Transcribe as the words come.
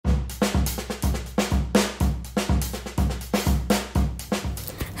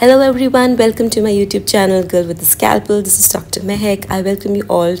Hello everyone, welcome to my YouTube channel Girl with the Scalpel. This is Dr. Mehek. I welcome you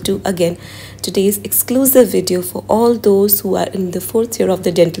all to again today's exclusive video for all those who are in the 4th year of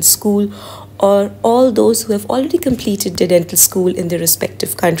the dental school or all those who have already completed their dental school in their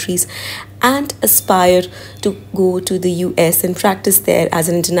respective countries and aspire to go to the US and practice there as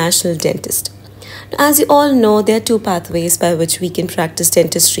an international dentist. As you all know, there are two pathways by which we can practice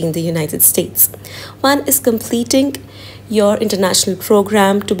dentistry in the United States. One is completing your international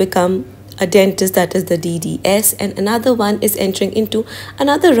program to become a dentist, that is the DDS, and another one is entering into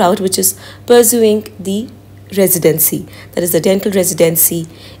another route, which is pursuing the residency, that is the dental residency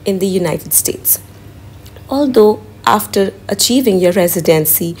in the United States. Although after achieving your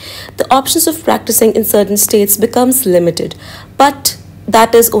residency, the options of practicing in certain states becomes limited, but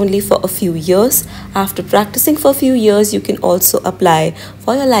that is only for a few years. After practicing for a few years, you can also apply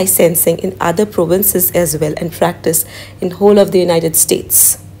for your licensing in other provinces as well and practice in whole of the United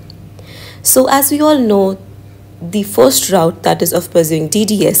States. So as we all know, the first route, that is of pursuing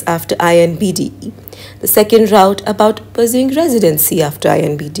DDS after Inbde, the second route about pursuing residency after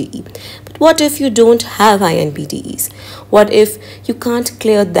Inbde. But what if you don't have Inbdes? What if you can't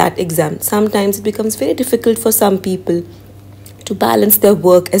clear that exam? Sometimes it becomes very difficult for some people to balance their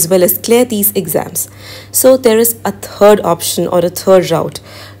work as well as clear these exams. So there is a third option or a third route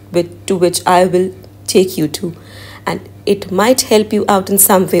to which I will take you to, and it might help you out in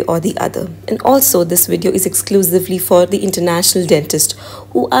some way or the other. And also this video is exclusively for the international dentists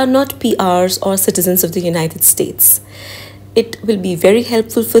who are not PRs or citizens of the United States. It will be very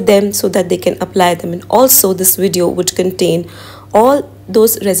helpful for them so that they can apply them. And also this video would contain all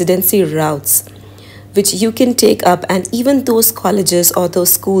those residency routes which you can take up, and even those colleges or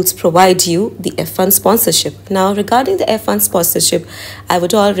those schools provide you the F1 sponsorship. Now regarding the F1 sponsorship, I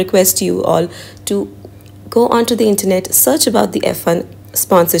would all request you all to go onto the internet, search about the F1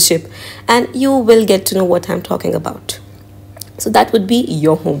 sponsorship, and you will get to know what I'm talking about. So that would be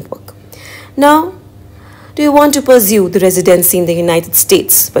your homework. Now, do you want to pursue the residency in the United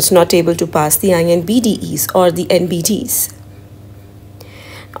States but not able to pass the Inbdes or the NBDs?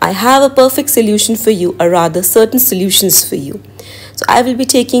 I have a perfect solution for you, or rather certain solutions for you. So I will be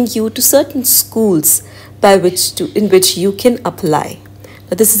taking you to certain schools in which you can apply.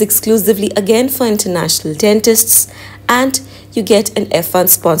 Now this is exclusively again for international dentists, and you get an F1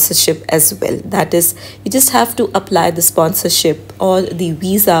 sponsorship as well. That is, you just have to apply the sponsorship or the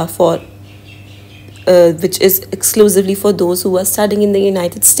visa for which is exclusively for those who are studying in the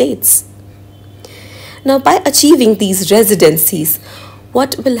United States. Now by achieving these residencies,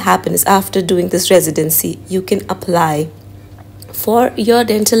 what will happen is after doing this residency, you can apply for your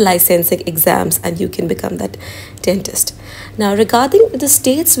dental licensing exams and you can become that dentist. Now regarding the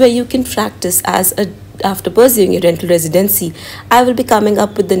states where you can practice after pursuing your dental residency, I will be coming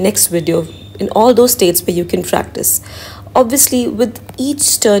up with the next video in all those states where you can practice. Obviously, with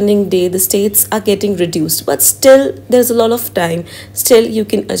each turning day, the states are getting reduced, but still there's a lot of time. Still, you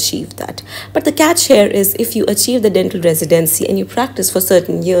can achieve that. But the catch here is, if you achieve the dental residency and you practice for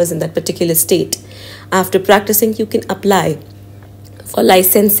certain years in that particular state, after practicing, you can apply for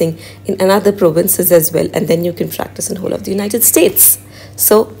licensing in another provinces as well, and then you can practice in whole of the United States.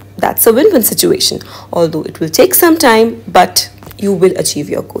 So that's a win-win situation. Although it will take some time, but you will achieve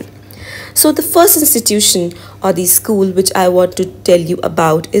your goal. So the first institution or the school which I want to tell you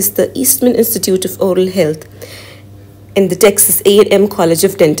about is the Eastman Institute of Oral Health in the Texas A&M College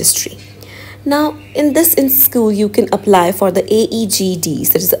of Dentistry. Now in this school you can apply for the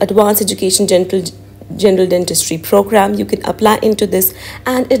AEGDs, that is the Advanced Education General Dentistry program. You can apply into this,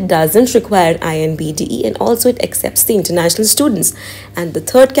 and it doesn't require Inbde, and also it accepts the international students. And the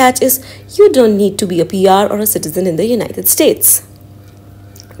third catch is, you don't need to be a PR or a citizen in the United States.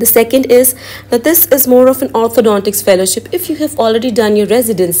 The second is that this is more of an orthodontics fellowship. If you have already done your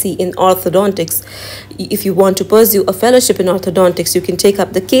residency in orthodontics, if you want to pursue a fellowship in orthodontics, you can take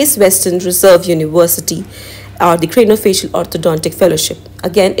up the Case Western Reserve University or the Craniofacial Orthodontic Fellowship.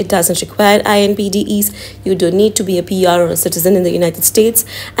 Again, it doesn't require Inbdes. You don't need to be a PR or a citizen in the United States,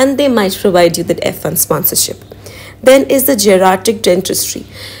 and they might provide you that F1 sponsorship. Then is the Geratric Dentistry.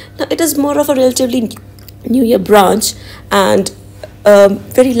 Now, it is more of a relatively new year branch, and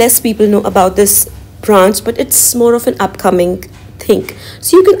very less people know about this branch, but it's more of an upcoming thing.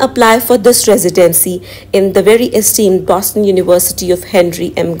 So you can apply for this residency in the very esteemed Boston University of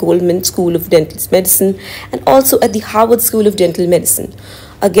Henry M. Goldman School of Dental Medicine, and also at the Harvard School of Dental Medicine.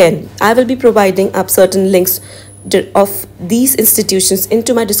 Again, I will be providing up certain links of these institutions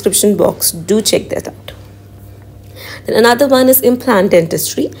into my description box. Do check that out. Then another one is Implant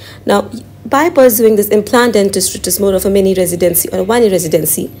Dentistry. Now by pursuing this implant dentistry, which is more of a mini residency or a one-year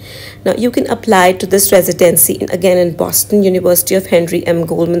residency, now you can apply to this residency again in Boston University of Henry M.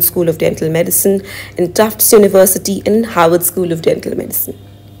 Goldman School of Dental Medicine, in Tufts University, and in Harvard School of Dental Medicine.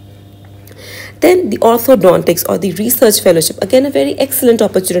 Then the Orthodontics or the Research Fellowship, again a very excellent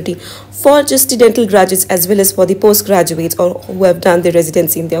opportunity for just the dental graduates as well as for the postgraduates or who have done their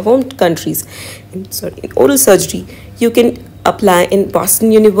residency in their home countries. In oral surgery, you can apply in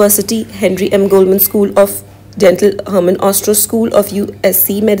Boston University, Henry M. Goldman School of Dental, Herman Ostrow School of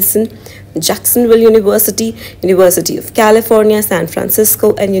USC Medicine, Jacksonville University, University of California, San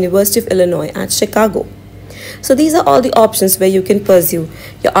Francisco, and University of Illinois at Chicago. So these are all the options where you can pursue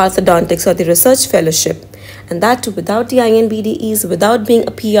your orthodontics or the research fellowship, and that too without the INBDEs, without being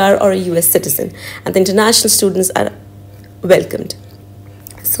a PR or a US citizen, and the international students are welcomed.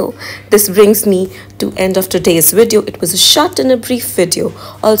 So this brings me to end of today's video. It was a short and a brief video.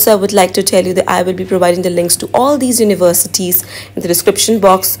 Also, I would like to tell you that I will be providing the links to all these universities in the description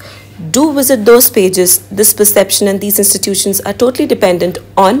box. Do visit those pages. This perception and these institutions are totally dependent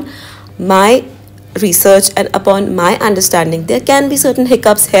on my research and upon my understanding. There can be certain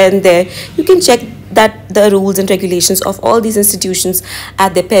hiccups here and there. You can check that the rules and regulations of all these institutions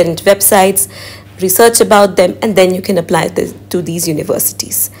at their parent websites, research about them, and then you can apply this to these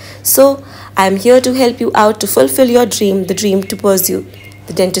universities. So I am here to help you out to fulfill your dream, the dream to pursue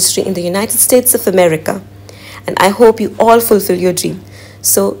the dentistry in the United States of America. And I hope you all fulfill your dream.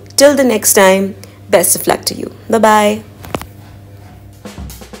 So till the next time, best of luck to you. Bye-bye.